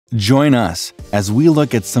Join us as we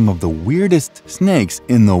look at some of the weirdest snakes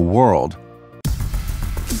in the world.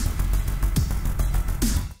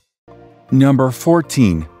 Number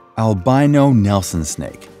 14. Albino Nelson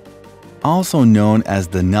snake. Also known as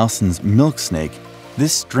the Nelson's milk snake,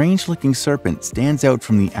 this strange-looking serpent stands out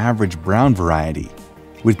from the average brown variety.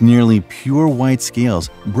 With nearly pure white scales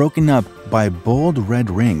broken up by bold red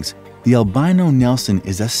rings, the albino Nelson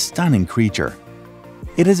is a stunning creature.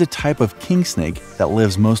 It is a type of king snake that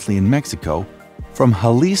lives mostly in Mexico, from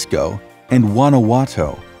Jalisco and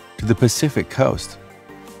Guanajuato to the Pacific coast,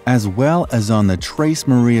 as well as on the Tres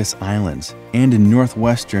Marias Islands and in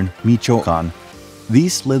northwestern Michoacan.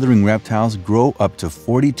 These slithering reptiles grow up to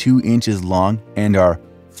 42 inches long and are,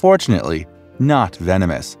 fortunately, not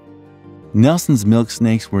venomous. Nelson's milk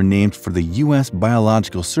snakes were named for the U.S.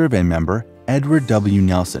 Biological Survey member Edward W.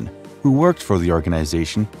 Nelson, who worked for the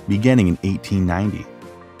organization beginning in 1890.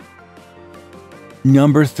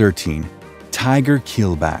 Number 13. Tiger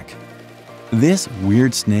keelback. This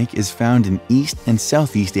weird snake is found in East and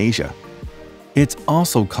Southeast Asia. It's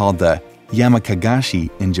also called the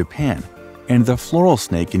yamakagashi in Japan and the floral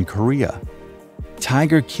snake in Korea.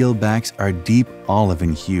 Tiger keelbacks are deep olive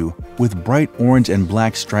in hue with bright orange and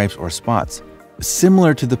black stripes or spots,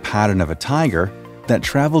 similar to the pattern of a tiger that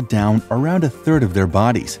travel down around a third of their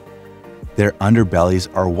bodies. Their underbellies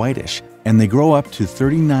are whitish and they grow up to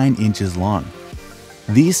 39 inches long.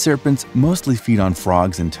 These serpents mostly feed on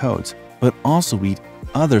frogs and toads, but also eat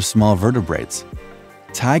other small vertebrates.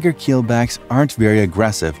 Tiger keelbacks aren't very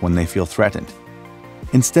aggressive when they feel threatened.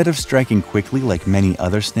 Instead of striking quickly like many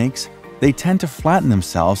other snakes, they tend to flatten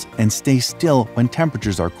themselves and stay still when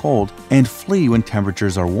temperatures are cold and flee when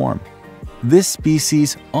temperatures are warm. This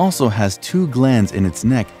species also has two glands in its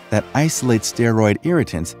neck that isolate steroid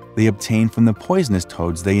irritants they obtain from the poisonous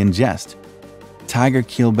toads they ingest. Tiger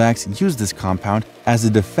keelbacks use this compound as a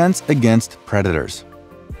defense against predators.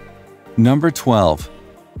 Number 12.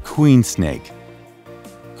 Queen snake.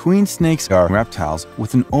 Queen snakes are reptiles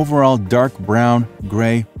with an overall dark brown,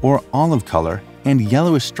 gray, or olive color and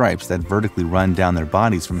yellowish stripes that vertically run down their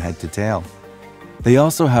bodies from head to tail. They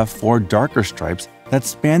also have 4 darker stripes that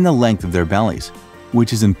span the length of their bellies,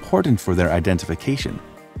 which is important for their identification,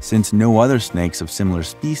 since no other snakes of similar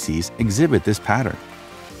species exhibit this pattern.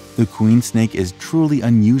 The queen snake is truly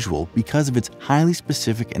unusual because of its highly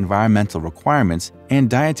specific environmental requirements and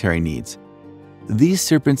dietary needs. These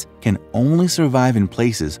serpents can only survive in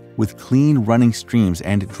places with clean running streams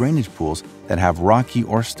and drainage pools that have rocky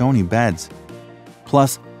or stony beds.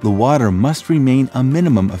 Plus, the water must remain a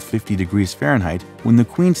minimum of 50 degrees Fahrenheit when the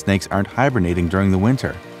queen snakes aren't hibernating during the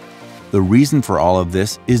winter. The reason for all of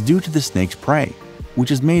this is due to the snake's prey,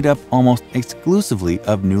 which is made up almost exclusively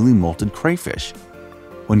of newly molted crayfish.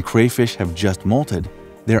 When crayfish have just molted,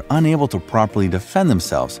 they're unable to properly defend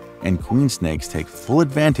themselves, and queen snakes take full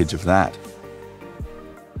advantage of that.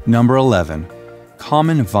 Number 11.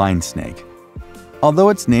 Common vine snake. Although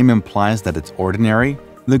its name implies that it's ordinary,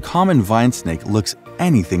 the common vine snake looks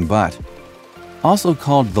anything but. Also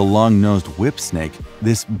called the long-nosed whip snake,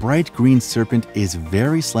 this bright green serpent is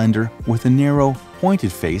very slender with a narrow,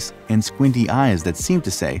 pointed face and squinty eyes that seem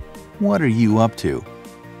to say, "What are you up to?"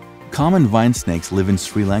 Common vine snakes live in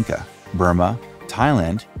Sri Lanka, Burma,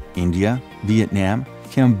 Thailand, India, Vietnam,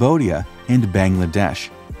 Cambodia, and Bangladesh.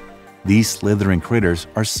 These slithering critters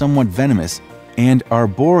are somewhat venomous and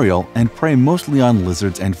arboreal and prey mostly on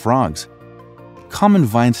lizards and frogs. Common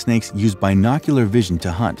vine snakes use binocular vision to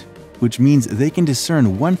hunt, which means they can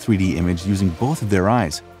discern one 3D image using both of their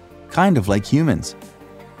eyes, kind of like humans.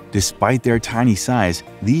 Despite their tiny size,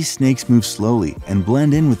 these snakes move slowly and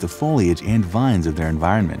blend in with the foliage and vines of their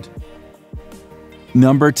environment.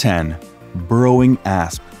 Number 10. Burrowing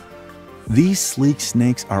asp. These sleek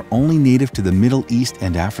snakes are only native to the Middle East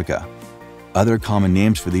and Africa. Other common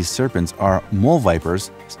names for these serpents are mole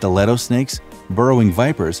vipers, stiletto snakes, burrowing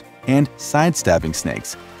vipers, and sidestabbing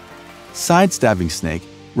snakes. Sidestabbing snake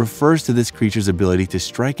refers to this creature's ability to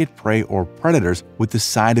strike at prey or predators with the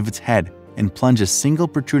side of its head and plunge a single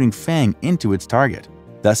protruding fang into its target,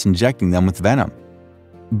 thus injecting them with venom.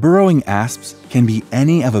 Burrowing asps can be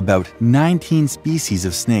any of about 19 species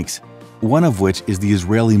of snakes, one of which is the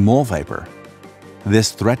Israeli mole viper.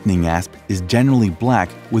 This threatening asp is generally black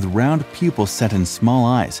with round pupils set in small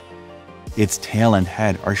eyes. Its tail and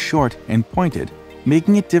head are short and pointed,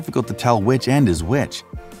 making it difficult to tell which end is which,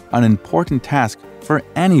 an important task for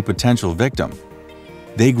any potential victim.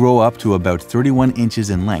 They grow up to about 31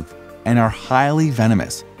 inches in length and are highly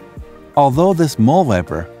venomous. Although this mole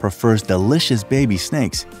viper prefers delicious baby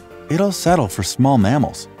snakes, it'll settle for small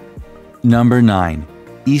mammals. Number 9.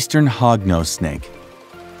 Eastern hognose snake.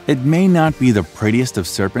 It may not be the prettiest of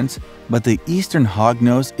serpents, but the eastern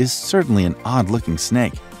hognose is certainly an odd-looking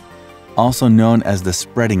snake. Also known as the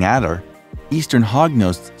spreading adder, eastern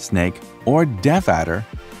hognose snake, or deaf adder,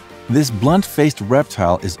 this blunt-faced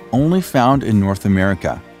reptile is only found in North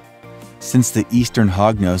America. Since the eastern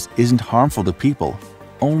hognose isn't harmful to people,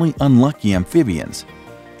 only unlucky amphibians,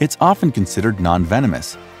 it's often considered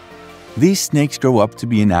non-venomous. These snakes grow up to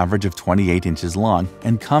be an average of 28 inches long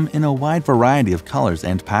and come in a wide variety of colors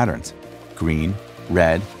and patterns: green,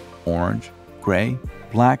 red, orange, gray,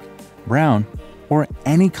 black, brown, or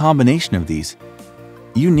any combination of these.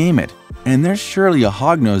 You name it, and there's surely a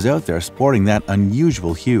hognose out there sporting that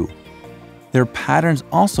unusual hue. Their patterns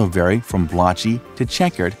also vary from blotchy to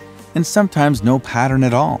checkered, and sometimes no pattern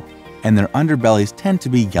at all, and their underbellies tend to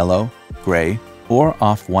be yellow, gray, or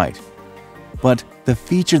off-white. But the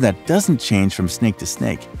feature that doesn't change from snake to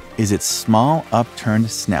snake is its small upturned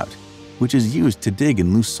snout, which is used to dig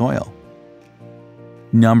in loose soil.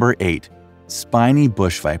 Number 8. Spiny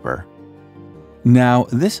bush viper. Now,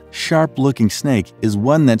 this sharp-looking snake is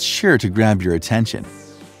one that's sure to grab your attention.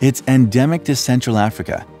 It's endemic to Central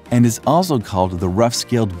Africa and is also called the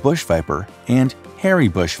rough-scaled bush viper and hairy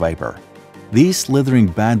bush viper. These slithering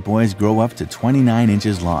bad boys grow up to 29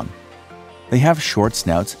 inches long. They have short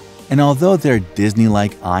snouts, and although their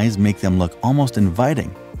Disney-like eyes make them look almost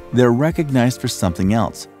inviting, they're recognized for something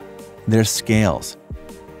else: their scales.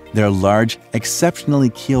 Their large,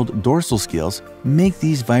 exceptionally keeled dorsal scales make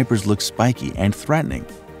these vipers look spiky and threatening.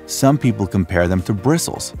 Some people compare them to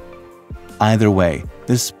bristles. Either way,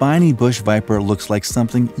 the spiny bush viper looks like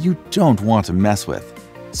something you don't want to mess with.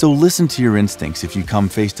 So listen to your instincts if you come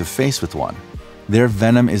face to face with one. Their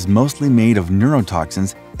venom is mostly made of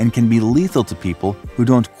neurotoxins and can be lethal to people who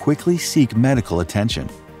don't quickly seek medical attention.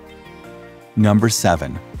 Number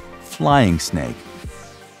 7. Flying snake.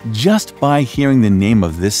 Just by hearing the name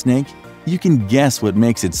of this snake, you can guess what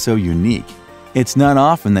makes it so unique. It's not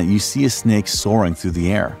often that you see a snake soaring through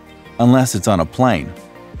the air, unless it's on a plane.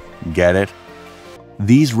 Get it?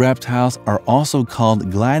 These reptiles are also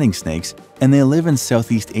called gliding snakes, and they live in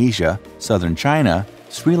Southeast Asia, southern China,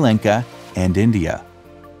 Sri Lanka, and India.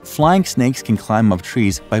 Flying snakes can climb up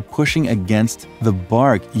trees by pushing against the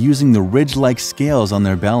bark using the ridge-like scales on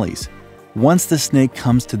their bellies. Once the snake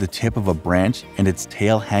comes to the tip of a branch and its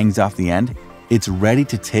tail hangs off the end, it's ready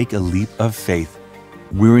to take a leap of faith.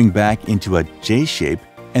 Rearing back into a J shape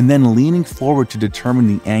and then leaning forward to determine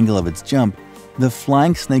the angle of its jump, the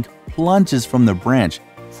flying snake plunges from the branch,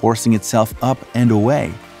 forcing itself up and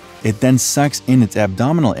away. It then sucks in its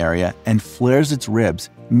abdominal area and flares its ribs,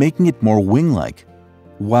 making it more wing-like.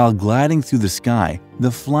 While gliding through the sky,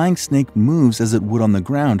 the flying snake moves as it would on the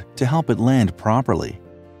ground to help it land properly.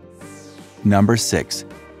 Number 6.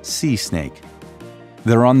 Sea snake.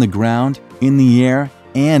 They're on the ground, in the air,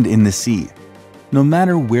 and in the sea. No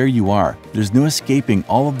matter where you are, there's no escaping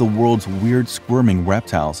all of the world's weird squirming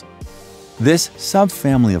reptiles. This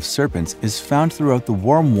subfamily of serpents is found throughout the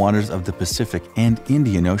warm waters of the Pacific and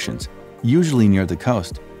Indian Oceans, usually near the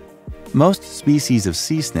coast. Most species of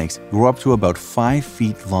sea snakes grow up to about 5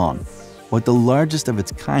 feet long, but the largest of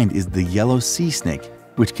its kind is the yellow sea snake,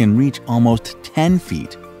 which can reach almost 10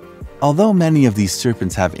 feet. Although many of these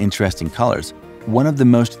serpents have interesting colors, one of the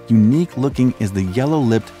most unique looking is the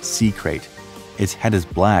yellow-lipped sea krait. Its head is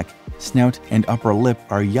black, snout and upper lip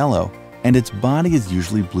are yellow, and its body is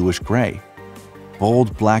usually bluish-gray.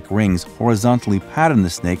 Bold black rings horizontally pattern the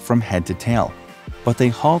snake from head to tail, but they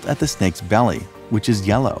halt at the snake's belly, which is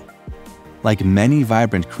yellow. Like many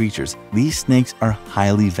vibrant creatures, these snakes are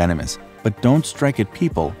highly venomous, but don't strike at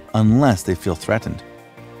people unless they feel threatened.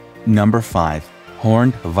 Number 5.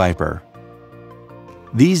 Horned viper.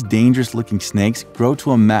 These dangerous-looking snakes grow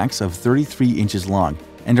to a max of 33 inches long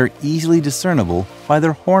and are easily discernible by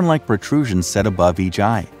their horn-like protrusions set above each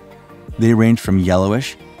eye. They range from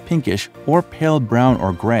yellowish, pinkish, or pale brown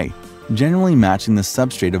or gray, generally matching the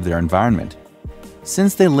substrate of their environment.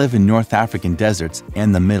 Since they live in North African deserts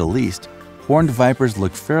and the Middle East, horned vipers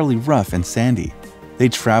look fairly rough and sandy. They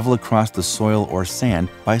travel across the soil or sand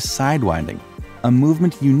by sidewinding, a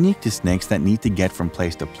movement unique to snakes that need to get from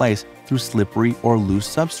place to place through slippery or loose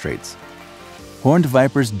substrates. Horned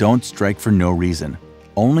vipers don't strike for no reason,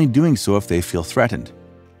 only doing so if they feel threatened.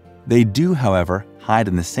 They do, however, hide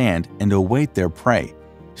in the sand and await their prey,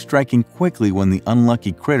 striking quickly when the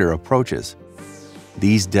unlucky critter approaches.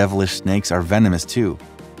 These devilish snakes are venomous too.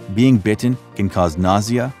 Being bitten can cause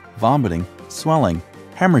nausea, vomiting, swelling,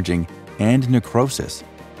 hemorrhaging, and necrosis.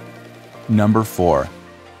 Number 4.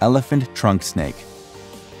 Elephant trunk snake.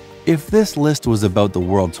 If this list was about the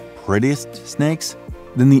world's prettiest snakes,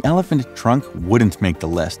 then the elephant trunk wouldn't make the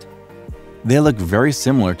list. They look very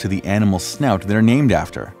similar to the animal's snout they're named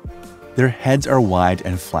after. Their heads are wide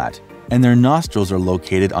and flat, and their nostrils are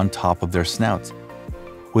located on top of their snouts.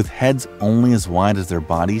 With heads only as wide as their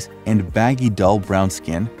bodies and baggy dull brown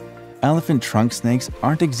skin, elephant trunk snakes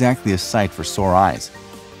aren't exactly a sight for sore eyes.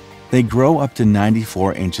 They grow up to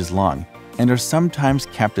 94 inches long and are sometimes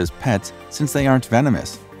kept as pets since they aren't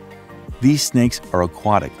venomous. These snakes are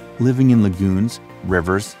aquatic, living in lagoons,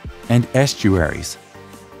 rivers, and estuaries.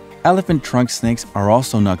 Elephant trunk snakes are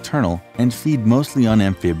also nocturnal and feed mostly on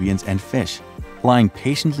amphibians and fish, lying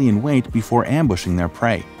patiently in wait before ambushing their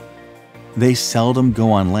prey. They seldom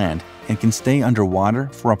go on land and can stay underwater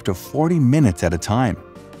for up to 40 minutes at a time.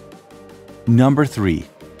 Number 3.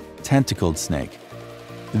 Tentacled snake.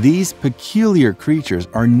 These peculiar creatures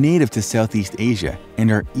are native to Southeast Asia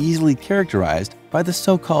and are easily characterized by the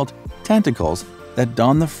so-called tentacles that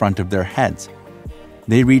dot the front of their heads.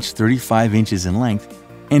 They reach 35 inches in length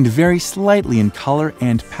and vary slightly in color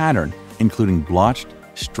and pattern, including blotched,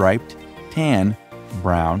 striped, tan,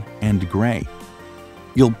 brown, and gray.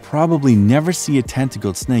 You'll probably never see a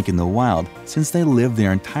tentacled snake in the wild since they live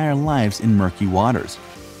their entire lives in murky waters.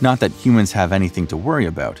 Not that humans have anything to worry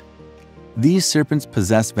about. These serpents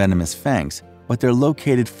possess venomous fangs, but they're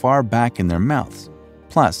located far back in their mouths.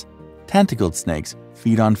 Plus, tentacled snakes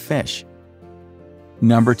feed on fish.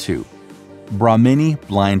 Number 2. Brahmini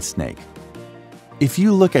blind snake. If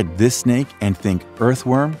you look at this snake and think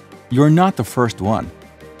earthworm, you're not the first one.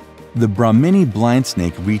 The Brahmini blind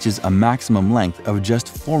snake reaches a maximum length of just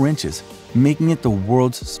 4 inches, making it the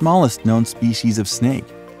world's smallest known species of snake.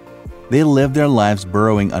 They live their lives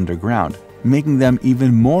burrowing underground, making them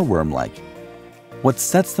even more worm-like. What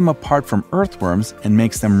sets them apart from earthworms and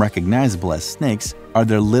makes them recognizable as snakes are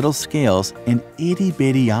their little scales and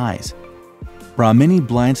itty-bitty eyes. Brahmini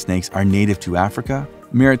blind snakes are native to Africa,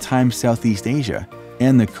 maritime Southeast Asia,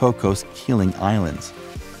 and the Cocos Keeling Islands.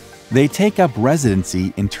 They take up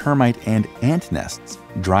residency in termite and ant nests,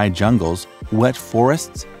 dry jungles, wet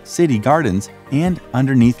forests, city gardens, and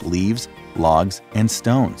underneath leaves, logs, and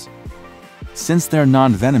stones. Since they're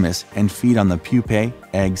non-venomous and feed on the pupae,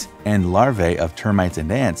 eggs, and larvae of termites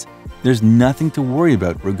and ants, there's nothing to worry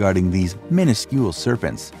about regarding these minuscule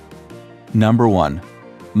serpents. Number 1.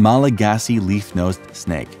 Malagasy leaf-nosed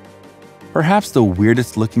snake. Perhaps the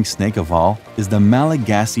weirdest looking snake of all is the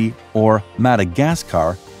Malagasy or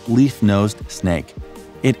Madagascar leaf-nosed snake.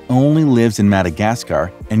 It only lives in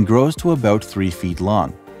Madagascar and grows to about 3 feet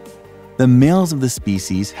long. The males of the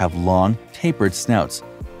species have long, tapered snouts,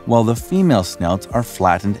 while the female snouts are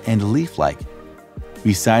flattened and leaf-like.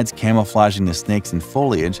 Besides camouflaging the snakes in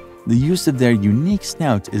foliage, the use of their unique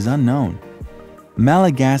snouts is unknown.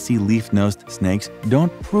 Malagasy leaf-nosed snakes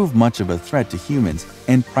don't prove much of a threat to humans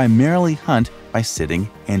and primarily hunt by sitting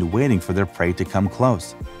and waiting for their prey to come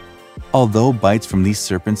close. Although bites from these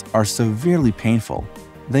serpents are severely painful,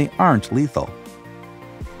 they aren't lethal.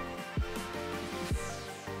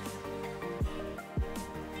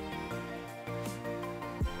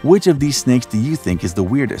 Which of these snakes do you think is the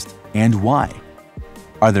weirdest, and why?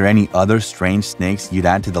 Are there any other strange snakes you'd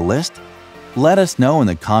add to the list? Let us know in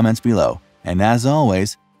the comments below, and as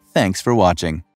always, thanks for watching.